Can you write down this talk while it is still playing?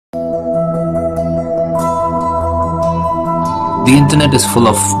The internet is full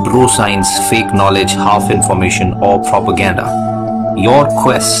of bro science, fake knowledge, half information, or propaganda. Your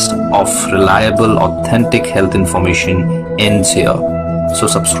quest of reliable, authentic health information ends here. So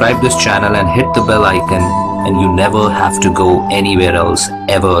subscribe this channel and hit the bell icon, and you never have to go anywhere else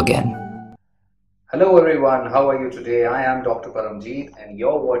ever again. Hello everyone, how are you today? I am Dr. Paramjeet and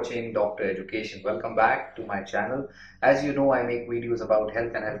you're watching Doctor Education. Welcome back to my channel. As you know, I make videos about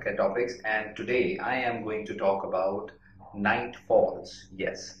health and healthcare topics, and today I am going to talk about night falls.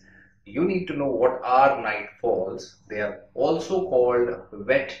 Yes, you need to know what are night falls. They are also called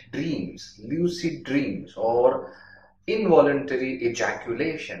wet dreams, lucid dreams, or involuntary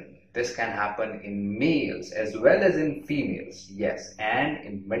ejaculation. This can happen in males as well as in females. Yes, and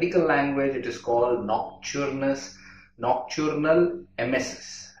in medical language it is called nocturnal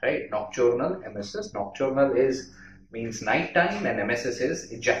emesis, right? Nocturnal emesis. Nocturnal means nighttime, and emesis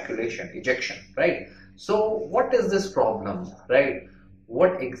is ejection, right? So what is this problem, right?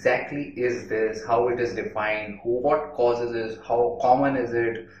 What exactly is this? How it is defined? What causes it? How common is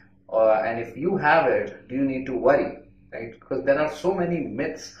it? And if you have it, do you need to worry, right? Because there are so many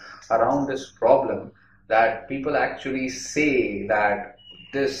myths around this problem that people actually say that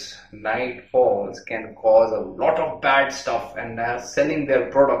this night falls can cause a lot of bad stuff, and they are selling their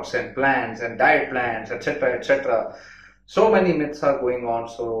products and plans and diet plans, etc., etc. So many myths are going on,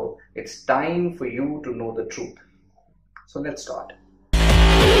 so it's time for you to know the truth. So let's start.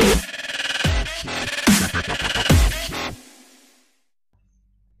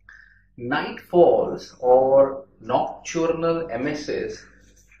 Night falls or nocturnal emesis,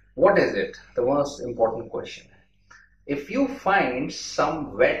 what is it? The most important question. If you find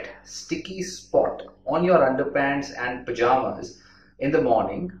some wet, sticky spot on your underpants and pajamas in the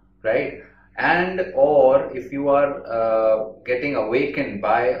morning, right? And or if you are getting awakened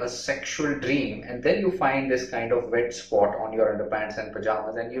by a sexual dream, and then you find this kind of wet spot on your underpants and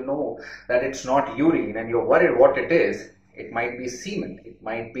pajamas, and you know that it's not urine and you're worried what it is. It might be semen, it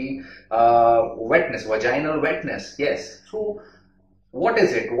might be wetness, vaginal wetness. Yes. So what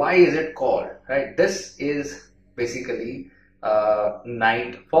is it? Why is it called? Right? This is basically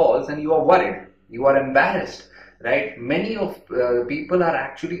night falls, and you are worried, you are embarrassed, right? Many of people are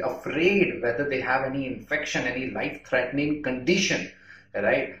actually afraid whether they have any infection, any life-threatening condition,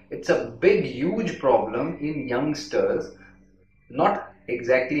 right? It's a big, huge problem in youngsters, not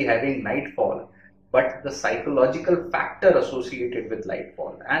exactly having nightfall, but the psychological factor associated with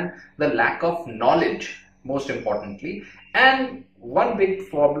nightfall and the lack of knowledge, most importantly. And one big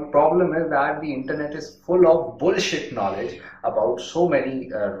problem is that the internet is full of bullshit knowledge about so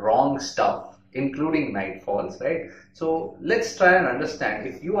many wrong stuff, including nightfalls, right? So let's try and understand,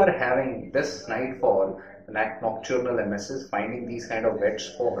 if you are having this nightfall, nocturnal emesis, finding these kind of wet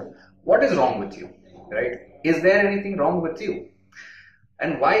spots, what is wrong with you, right? Is there anything wrong with you?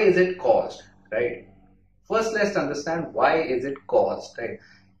 And why is it caused, right? First, let's understand why is it caused, right?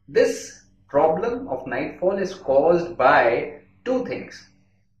 This problem of nightfall is caused by two things.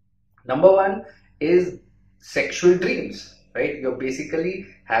 Number one is sexual dreams, right? You're basically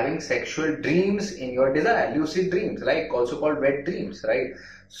having sexual dreams in your desire, lucid dreams, like also called wet dreams, right?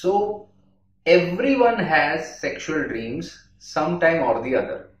 So everyone has sexual dreams sometime or the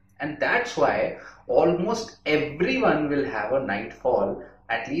other, and that's why almost everyone will have a nightfall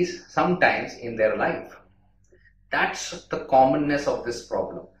at least sometimes in their life. That's the commonness of this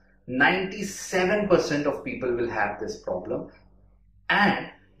problem. 97% of people will have this problem, and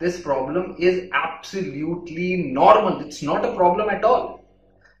this problem is absolutely normal. It's not a problem at all.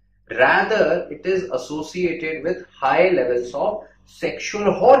 Rather, it is associated with high levels of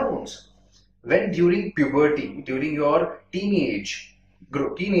sexual hormones. When during puberty, during your teenage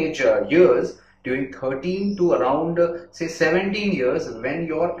years, during 13 to around say 17 years, when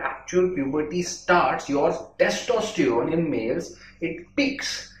your actual puberty starts, your testosterone in males, it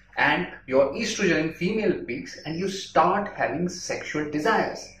peaks, and your estrogen in female peaks, and you start having sexual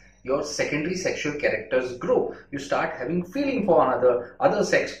desires. Your secondary sexual characters grow. You start having feeling for other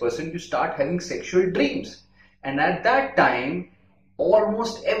sex person. You start having sexual dreams, and at that time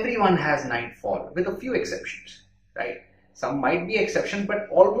almost everyone has nightfall, with a few exceptions, right? Some might be exceptions, but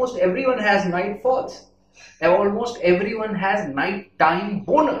almost everyone has night falls. And almost everyone has nighttime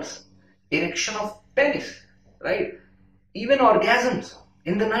boners, erection of penis, right? Even orgasms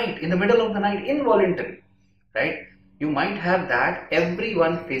in the night, in the middle of the night, involuntary, right? You might have that.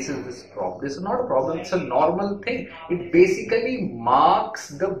 Everyone faces this problem. This is not a problem, it's a normal thing. It basically marks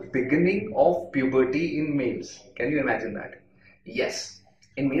the beginning of puberty in males. Can you imagine that? Yes.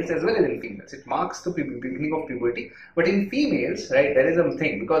 in males as well as in females. It marks the beginning of puberty. But in females, right, there is a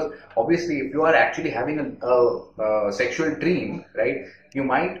thing, because obviously if you are actually having a sexual dream, right, you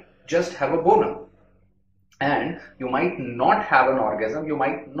might just have a boner. And you might not have an orgasm, you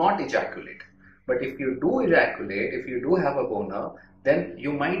might not ejaculate. But if you do ejaculate, if you do have a boner, then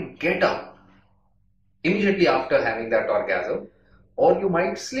you might get up immediately after having that orgasm, or you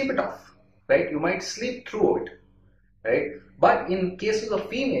might sleep it off, right? You might sleep through it, right? But in cases of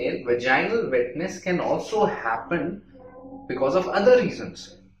female, vaginal wetness can also happen because of other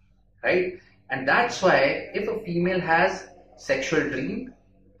reasons, right? And that's why if a female has sexual dream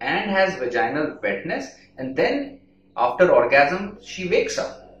and has vaginal wetness, and then after orgasm she wakes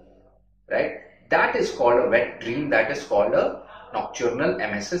up, right, that is called a wet dream, that is called a nocturnal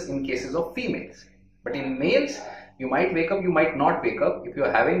emesis in cases of females. But in males, you might wake up, you might not wake up. If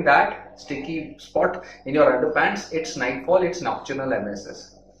you're having that sticky spot in your underpants, it's nightfall, it's nocturnal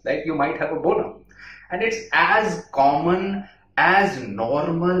emesis, right? You might have a boner, and it's as common, as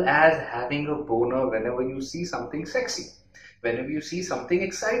normal as having a boner whenever you see something sexy. Whenever you see something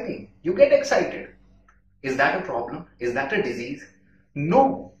exciting, you get excited. Is that a problem? Is that a disease?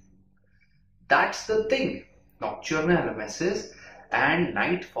 No. That's the thing. Nocturnal emesis and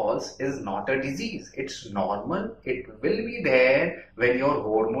night falls is not a disease. It's normal. It will be there when your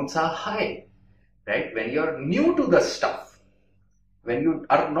hormones are high, right? When you're new to the stuff, when you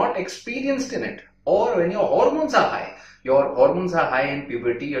are not experienced in it, or when your hormones are high. Your hormones are high in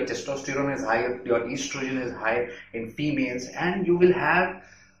puberty, your testosterone is high, your estrogen is high in females, and you will have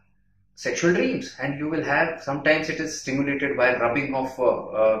sexual dreams, and you will have, sometimes it is stimulated by rubbing of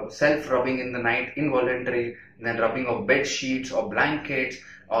self-rubbing in the night, involuntary, and then rubbing of bed sheets or blankets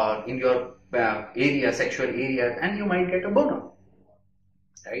or in your area, sexual area, and you might get a boner,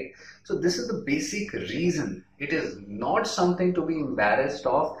 right? So this is the basic reason. It is not something to be embarrassed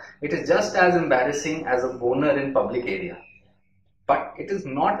of. It is just as embarrassing as a boner in public area, but it is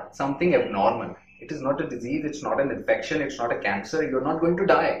not something abnormal. It is not a disease, it's not an infection, it's not a cancer. You're not going to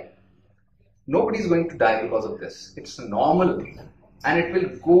die. Nobody is going to die because of this. It's normal, and it will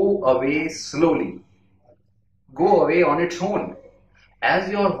go away slowly, go away on its own. As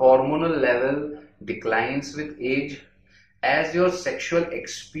your hormonal level declines with age, as your sexual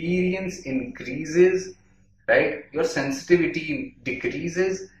experience increases, right, your sensitivity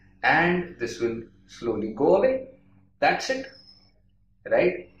decreases, and this will slowly go away. That's it,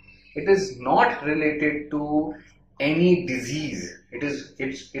 right? It is not related to any disease.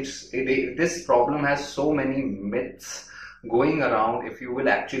 This problem has so many myths going around. If you will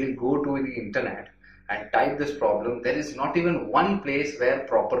actually go to the internet and type this problem, there is not even one place where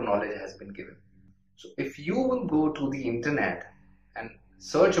proper knowledge has been given. So if you will go to the internet and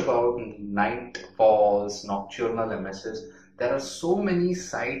search about night falls, nocturnal emesis, there are so many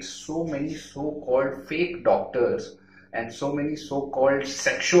sites, so many so-called fake doctors and so many so-called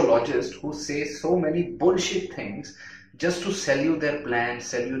sexologists who say so many bullshit things just to sell you their plan,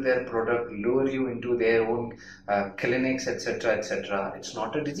 sell you their product, lure you into their own clinics, etc., etc. It's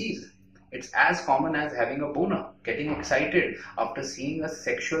not a disease. It's as common as having a boner, getting excited after seeing a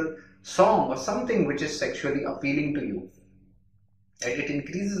sexual song or something which is sexually appealing to you. Right? It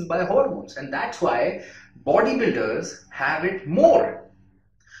increases by hormones, and that's why bodybuilders have it more,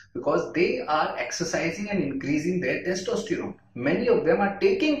 because they are exercising and increasing their testosterone. Many of them are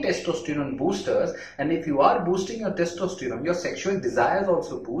taking testosterone boosters, and if you are boosting your testosterone, your sexual desires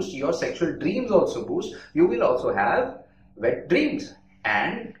also boost, your sexual dreams also boost. You will also have wet dreams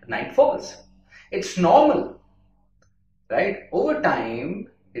and night falls. It's normal, right? Over time,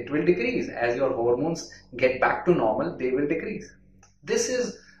 it will decrease. As your hormones get back to normal, they will decrease. This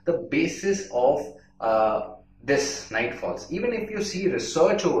is the basis of this night falls. Even if you see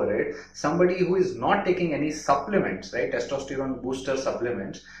research over it, somebody who is not taking any supplements, right, testosterone booster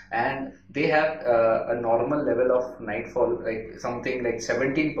supplements, and they have a normal level of nightfall, like something like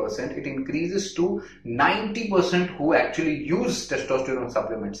 17%, it increases to 90% who actually use testosterone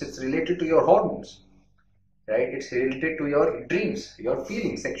supplements. It's related to your hormones, right? It's related to your dreams, your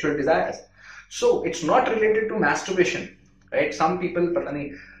feelings, sexual desires. So it's not related to masturbation, right? Some people,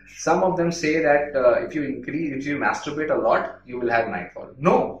 some of them say that if you masturbate a lot, you will have nightfall.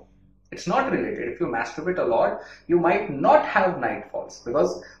 No, it's not related. If you masturbate a lot, you might not have nightfalls,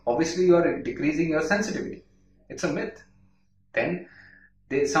 because obviously you are decreasing your sensitivity. It's a myth. Then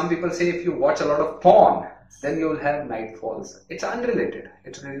some people say if you watch a lot of porn, then you will have nightfalls. It's unrelated.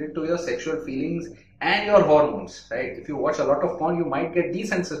 It's related to your sexual feelings and your hormones, right? If you watch a lot of porn, you might get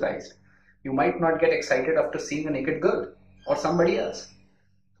desensitized. You might not get excited after seeing a naked girl or somebody else.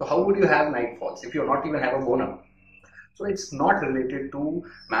 So how would you have night falls if you're not even have a boner? So it's not related to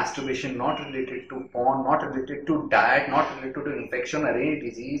masturbation, not related to porn, not related to diet, not related to infection or any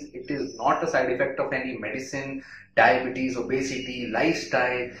disease. It is not a side effect of any medicine, diabetes, obesity,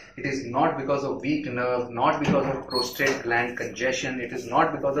 lifestyle. It is not because of weak nerve, not because of prostate gland congestion. It is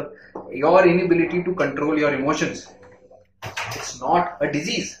not because of your inability to control your emotions. It's not a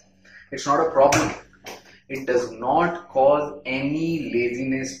disease. It's not a problem. It does not cause any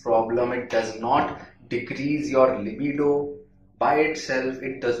laziness problem. It does not decrease your libido by itself.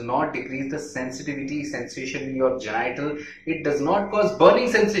 It does not decrease the sensitivity sensation in your genital. It does not cause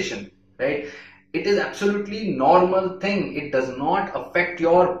burning sensation, right? It is absolutely normal thing. It does not affect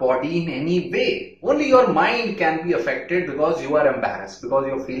your body in any way. Only your mind can be affected because you are embarrassed, because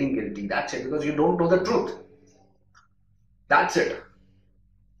you are feeling guilty. That's it, because you don't know the truth. That's it.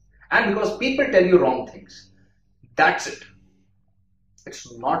 And because people tell you wrong things. That's it.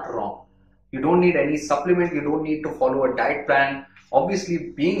 It's not wrong. You don't need any supplement. You don't need to follow a diet plan.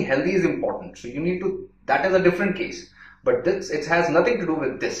 Obviously, being healthy is important. So you need to, that is a different case. But this, it has nothing to do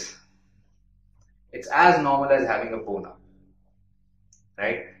with this. It's as normal as having a boner.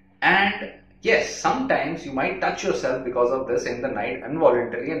 Right? And yes, sometimes you might touch yourself because of this in the night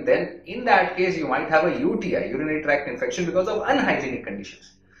involuntarily. And then in that case, you might have a UTI, urinary tract infection, because of unhygienic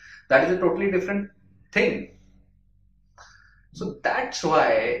conditions. That is a totally different thing. So that's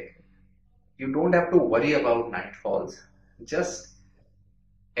why you don't have to worry about night falls. Just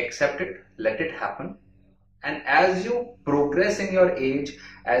accept it, let it happen. And as you progress in your age,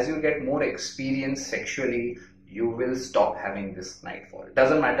 as you get more experience sexually, you will stop having this nightfall. It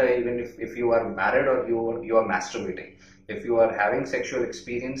doesn't matter even if you are married or you are masturbating. If you are having sexual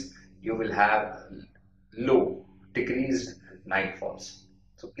experience, you will have low, decreased nightfalls.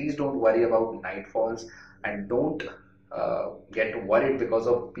 So please don't worry about nightfalls, and don't get worried because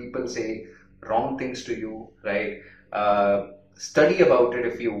of people say wrong things to you, right? Study about it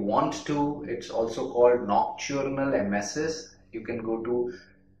if you want to. It's also called nocturnal emesis. You can go to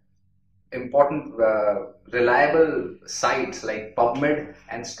important reliable sites like PubMed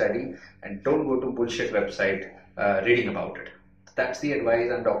and study, and don't go to bullshit website reading about it. That's the advice.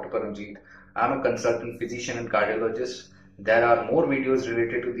 I'm Dr. Paramjeet. I'm a consultant physician and cardiologist. There are more videos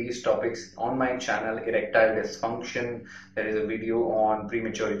related to these topics on my channel, erectile dysfunction. There is a video on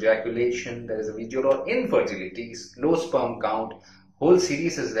premature ejaculation. There is a video on infertility, low sperm count. Whole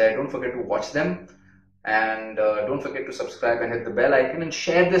series is there. Don't forget to watch them. And don't forget to subscribe and hit the bell icon and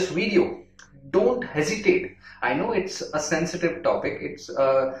share this video. Don't hesitate. I know it's a sensitive topic. It's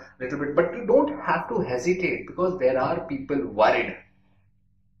a little bit, but you don't have to hesitate, because there are people worried.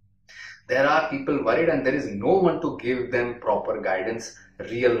 There are people worried, and there is no one to give them proper guidance,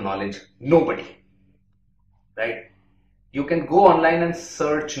 real knowledge. Nobody. Right? You can go online and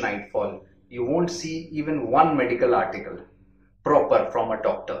search nightfall. You won't see even one medical article proper from a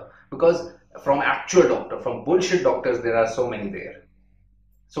doctor, because from actual doctor, from bullshit doctors, there are so many there.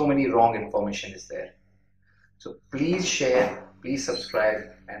 So many wrong information is there. So please share, please subscribe,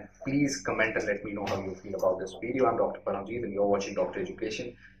 and please comment and let me know how you feel about this video. I'm Dr. Paramjeet and you're watching Doctor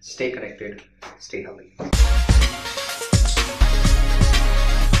Education. Stay connected, stay healthy.